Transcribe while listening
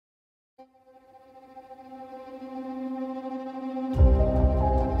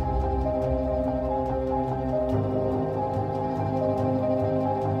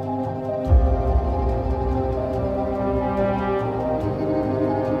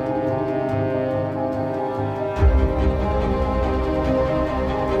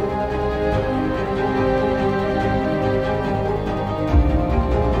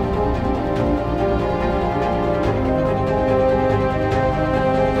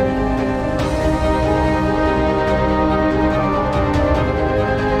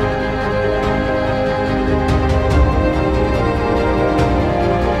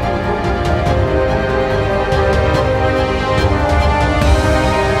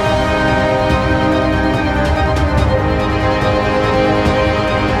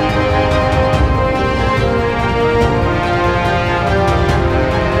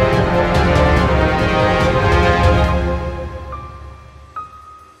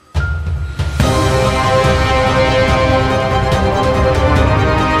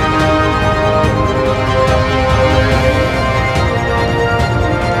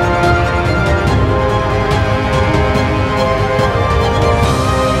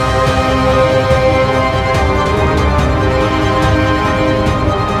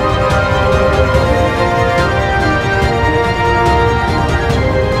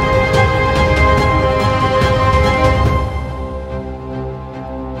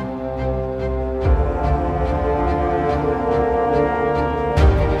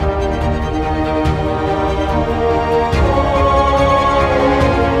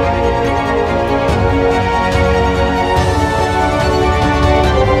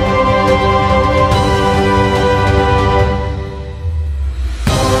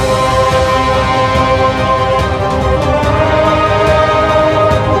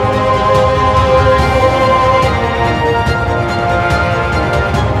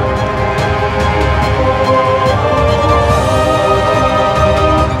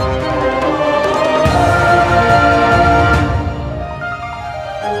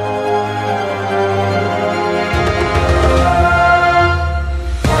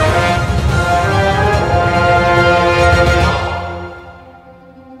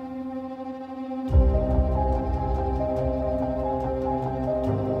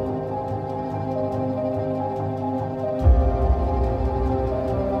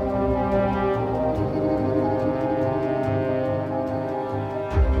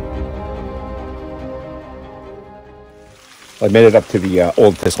I made it up to the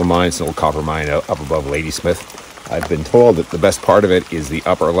old Thistle mine. It's an old copper mine up above Ladysmith. I've been told that the best part of it is the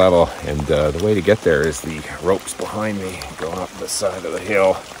upper level, and the way to get there is the ropes behind me going up the side of the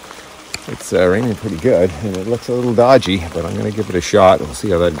hill. It's raining pretty good, and it looks a little dodgy, but I'm going to give it a shot. We'll see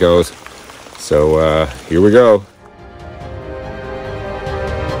how that goes. So here we go.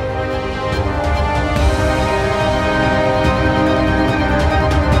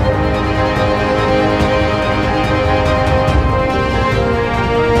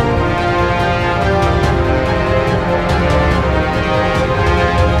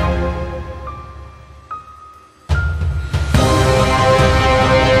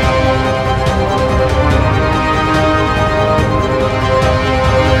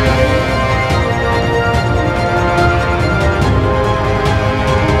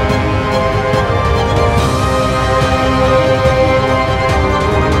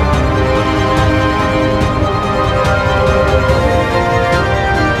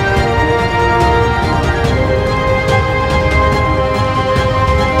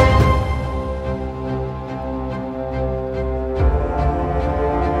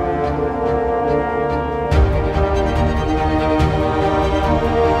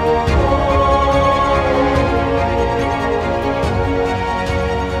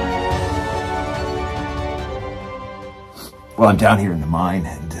 Well, I'm down here in the mine,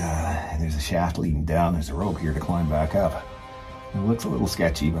 and there's a shaft leading down. There's a rope here to climb back up. It looks a little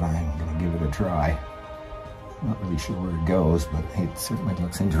sketchy, but I'm going to give it a try. Not really sure where it goes, but it certainly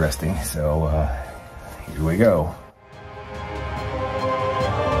looks interesting. So here we go.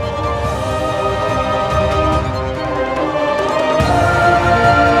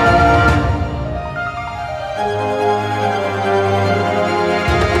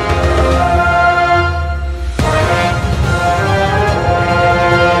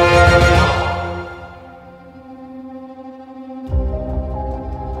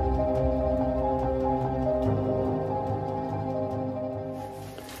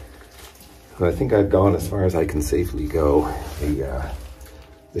 I think I've gone as far as I can safely go.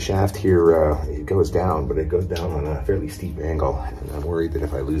 The shaft here, it goes down, but it goes down on a fairly steep angle, and I'm worried that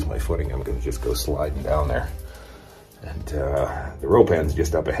if I lose my footing, I'm going to just go sliding down there. And the rope end's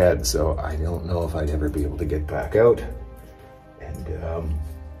just up ahead, so I don't know if I'd ever be able to get back out. And the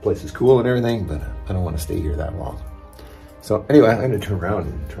place is cool and everything, but I don't want to stay here that long. So anyway, I'm going to turn around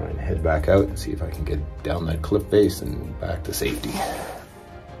and try and head back out and see if I can get down that cliff face and back to safety.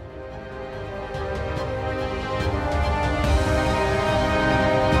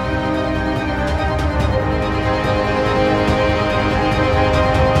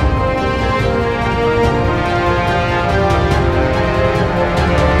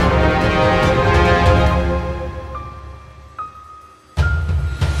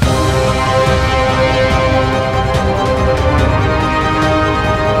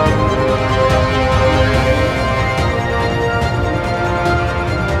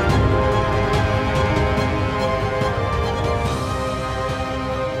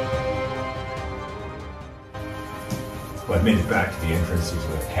 Well, I made it back to the entrance. There's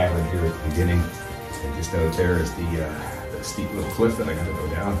a cavern here at the beginning, and just out there is the steep little cliff that I got to go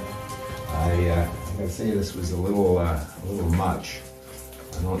down. I gotta say this was a little much.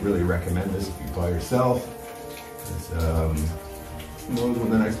 I don't really recommend this if you're by yourself. Who knows when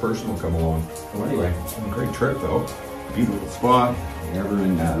the next person will come along. So anyway, it's been a great trip though. Beautiful spot. If you're ever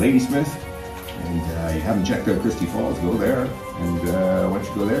in Ladysmith and you haven't checked out Christie Falls, go there. And once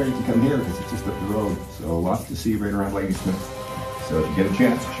you go there, you can come here because it's just up the road. So lots to see right around Ladysmith. So if you get a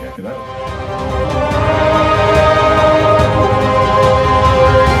chance, check it out.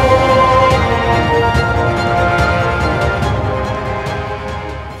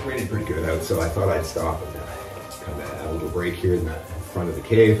 It's raining pretty good out, so I thought I'd stop and kind of have a little break here in the front of the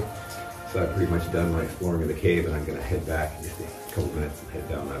cave. So I've pretty much done my exploring of the cave, and I'm going to head back in just a couple minutes and head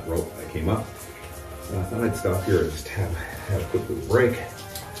down that rope that I came up. So I thought I'd stop here and just have a quick little break.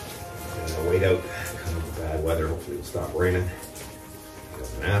 And wait out kind of the bad weather. Hopefully it'll stop raining.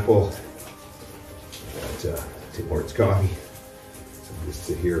 Got an apple. Got Tim Hortons coffee. So I'll just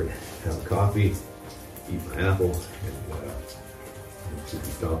sit here and have a coffee, eat my apple, and see if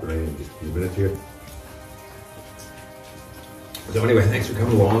we stop raining in just a few minutes here. So anyway, thanks for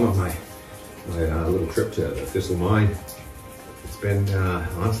coming along on my little trip to the Thistle mine. It's been,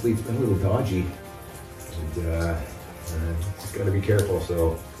 honestly, it's been a little dodgy. And just got to be careful,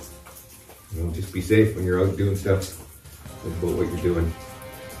 so just be safe when you're out doing stuff. Think about what you're doing.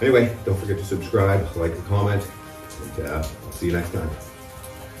 Anyway, don't forget to subscribe, like, and comment, and I'll see you next time.